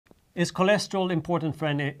Is cholesterol important for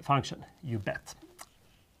any function? You bet.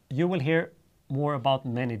 You will hear more about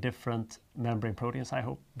many different membrane proteins, I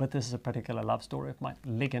hope, but this is a particular love story of mine,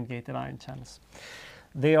 ligand-gated ion channels.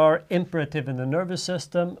 They are imperative in the nervous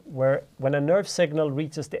system, where when a nerve signal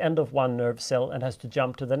reaches the end of one nerve cell and has to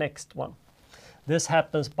jump to the next one. This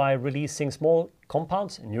happens by releasing small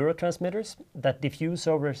compounds, neurotransmitters, that diffuse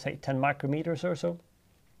over, say, 10 micrometers or so.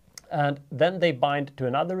 And then they bind to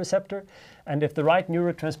another receptor. And if the right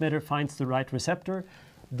neurotransmitter finds the right receptor,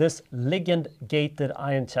 this ligand-gated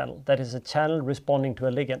ion channel, that is a channel responding to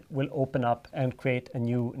a ligand, will open up and create a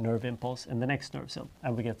new nerve impulse in the next nerve cell.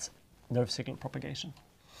 And we get nerve signal propagation.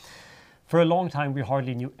 For a long time, we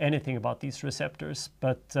hardly knew anything about these receptors,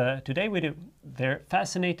 but today we do. They're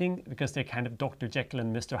fascinating because they're kind of Dr. Jekyll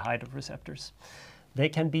and Mr. Hyde of receptors. They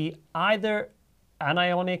can be either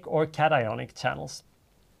anionic or cationic channels.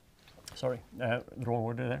 Sorry, the wrong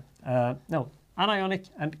order there. No, anionic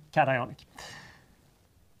and cationic.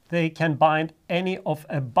 They can bind any of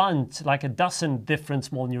a bunch, like a dozen different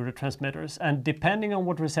small neurotransmitters, and depending on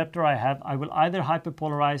what receptor I have, I will either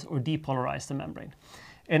hyperpolarize or depolarize the membrane.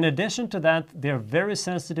 In addition to that, they're very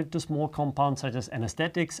sensitive to small compounds such as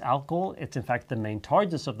anesthetics, alcohol. It's in fact the main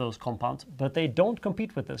targets of those compounds, but they don't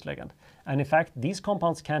compete with this ligand. And in fact, these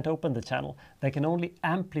compounds can't open the channel. They can only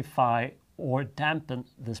amplify or dampen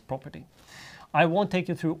this property. I won't take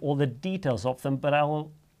you through all the details of them, but I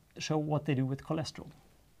will show what they do with cholesterol.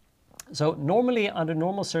 So normally, under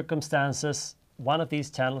normal circumstances, one of these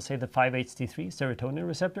channels, say the 5-HT3 serotonin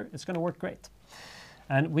receptor, it's going to work great.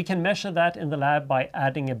 And we can measure that in the lab by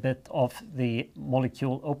adding a bit of the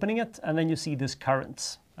molecule, opening it, and then you see these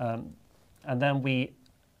currents. And then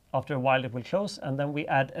after a while it will close, and then we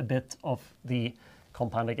add a bit of the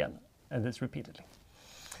compound again, and this repeatedly.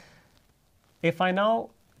 If I now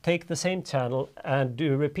take the same channel and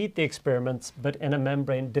repeat the experiments, but in a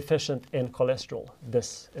membrane deficient in cholesterol,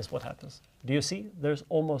 this is what happens. Do you see? There's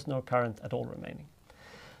almost no current at all remaining.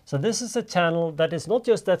 So this is a channel that is not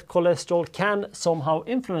just that cholesterol can somehow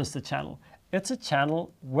influence the channel. It's a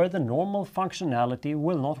channel where the normal functionality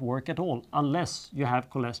will not work at all unless you have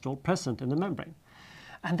cholesterol present in the membrane.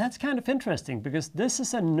 And that's kind of interesting because this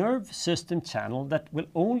is a nerve system channel that will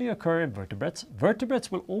only occur in vertebrates.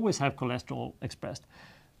 Vertebrates will always have cholesterol expressed.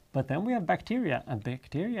 But then we have bacteria, and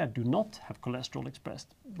bacteria do not have cholesterol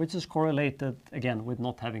expressed, which is correlated, again, with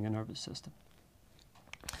not having a nervous system.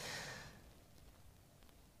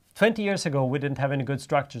 20 years ago, we didn't have any good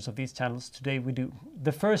structures of these channels. Today we do.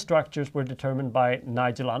 The first structures were determined by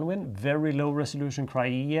Nigel Unwin, very low resolution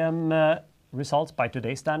cryo-EM results by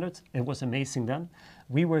today's standards. It was amazing then.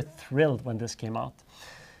 We were thrilled when this came out.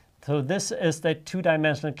 So this is the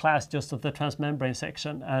two-dimensional class just of the transmembrane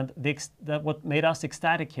section. And what made us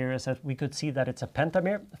ecstatic here is that we could see that it's a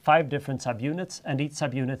pentamer, 5 different subunits, and each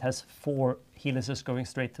subunit has 4 helices going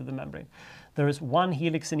straight to the membrane. There is 1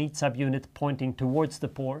 helix in each subunit pointing towards the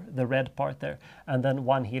pore, the red part there, and then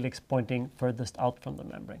 1 helix pointing furthest out from the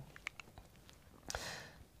membrane.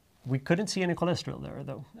 We couldn't see any cholesterol there,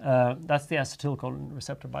 though. That's the acetylcholine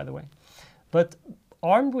receptor, by the way. But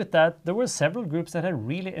armed with that, there were several groups that had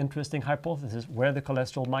really interesting hypotheses where the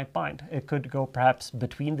cholesterol might bind. It could go perhaps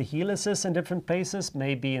between the helices in different places,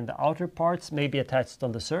 maybe in the outer parts, maybe attached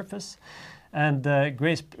on the surface. And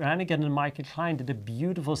Grace Brannigan and Michael Klein did a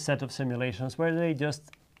beautiful set of simulations where they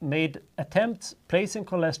just made attempts placing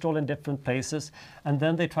cholesterol in different places, and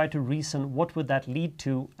then they tried to reason what would that lead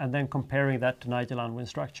to, and then comparing that to Nigel Unwin's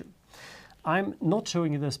structure. I'm not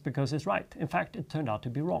showing you this because it's right. In fact, it turned out to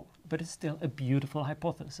be wrong, but it's still a beautiful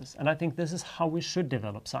hypothesis. And I think this is how we should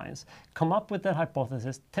develop science. Come up with that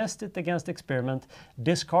hypothesis, test it against experiment,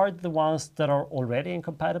 discard the ones that are already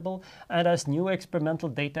incompatible, and as new experimental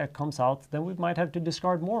data comes out, then we might have to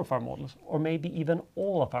discard more of our models, or maybe even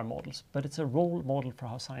all of our models. But it's a role model for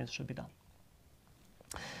how science should be done.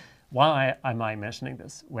 Why am I mentioning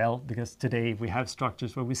this? Well, because today we have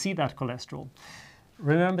structures where we see that cholesterol.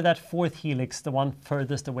 Remember that 4th helix, the one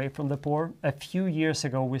furthest away from the pore? A few years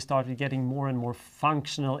ago, we started getting more and more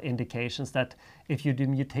functional indications that if you do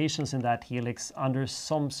mutations in that helix, under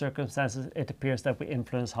some circumstances, it appears that we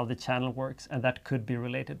influence how the channel works, and that could be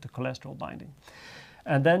related to cholesterol binding.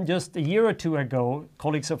 And then just a year or two ago,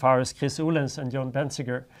 colleagues of ours, Chris Uhlens and John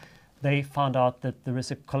Benziger, they found out that there is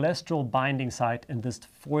a cholesterol binding site in this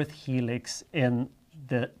 4th helix in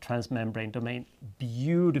the transmembrane domain.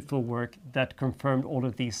 Beautiful work that confirmed all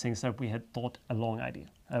of these things that we had thought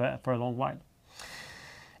for a long while.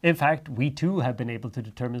 In fact, we too have been able to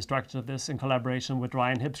determine structure of this in collaboration with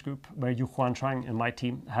Ryan Hibb's group, where Yu Huan Chang and my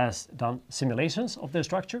team has done simulations of their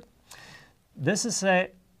structure. This is a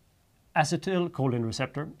acetylcholine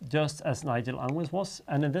receptor, just as Nigel Unwin's was.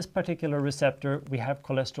 And in this particular receptor, we have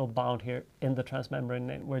cholesterol bound here in the transmembrane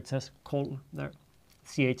name, where it says chol there,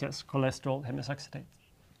 CHS, cholesterol hemisuccinate.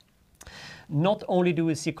 Not only do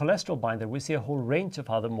we see cholesterol bind there, we see a whole range of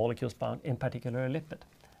other molecules bound, in particular a lipid,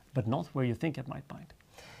 but not where you think it might bind.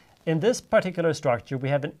 In this particular structure, we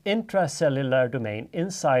have an intracellular domain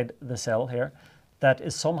inside the cell here that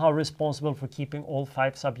is somehow responsible for keeping all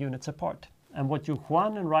 5 subunits apart. And what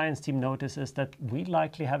Juan and Ryan's team notice is that we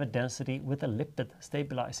likely have a density with a lipid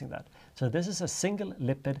stabilizing that. So this is a single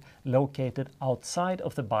lipid located outside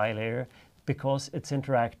of the bilayer because it's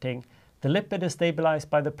interacting. The lipid is stabilized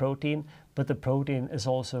by the protein, but the protein is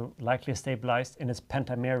also likely stabilized in its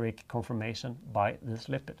pentameric conformation by this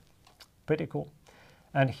lipid. Pretty cool.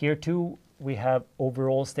 And here too, we have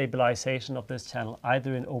overall stabilization of this channel,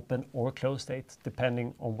 either in open or closed state,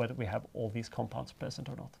 depending on whether we have all these compounds present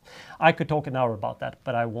or not. I could talk an hour about that,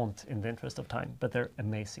 but I won't in the interest of time, but they're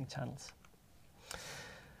amazing channels.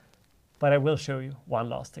 But I will show you one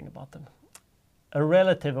last thing about them. A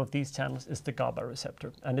relative of these channels is the GABA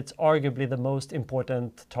receptor, and it's arguably the most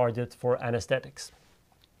important target for anesthetics.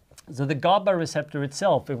 So the GABA receptor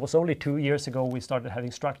itself, it was only 2 years ago we started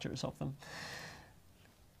having structures of them.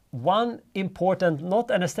 One important,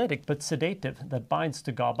 not anesthetic, but sedative that binds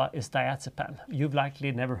to GABA is diazepam. You've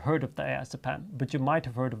likely never heard of diazepam, but you might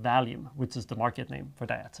have heard of Valium, which is the market name for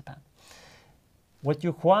diazepam. What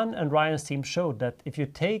Juan and Ryan's team showed that if you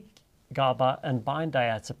take GABA and bind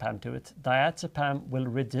diazepam to it, diazepam will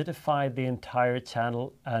rigidify the entire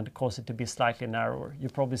channel and cause it to be slightly narrower. You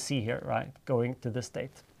probably see here, right, going to this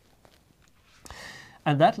state.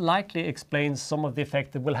 And that likely explains some of the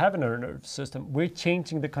effect that we'll have in our nervous system. We're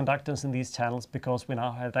changing the conductance in these channels because we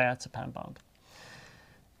now have diazepam bound.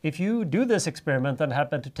 If you do this experiment and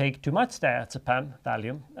happen to take too much diazepam,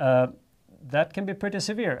 Valium, that can be pretty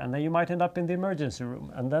severe, and then you might end up in the emergency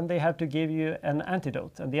room, and then they have to give you an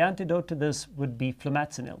antidote. And the antidote to this would be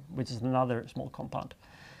flumazenil, which is another small compound.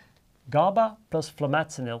 GABA plus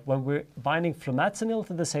flumazenil, when we're binding flumazenil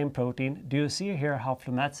to the same protein, do you see here how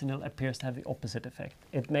flumazenil appears to have the opposite effect?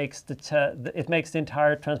 It makes the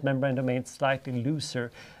entire transmembrane domain slightly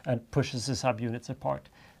looser and pushes the subunits apart.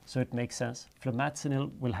 So it makes sense.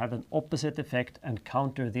 Flumazenil will have an opposite effect and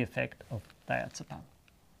counter the effect of diazepam.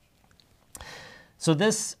 So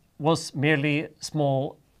this was merely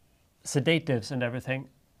small sedatives and everything,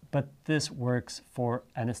 but this works for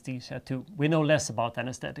anesthesia too. We know less about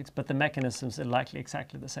anesthetics, but the mechanisms are likely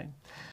exactly the same.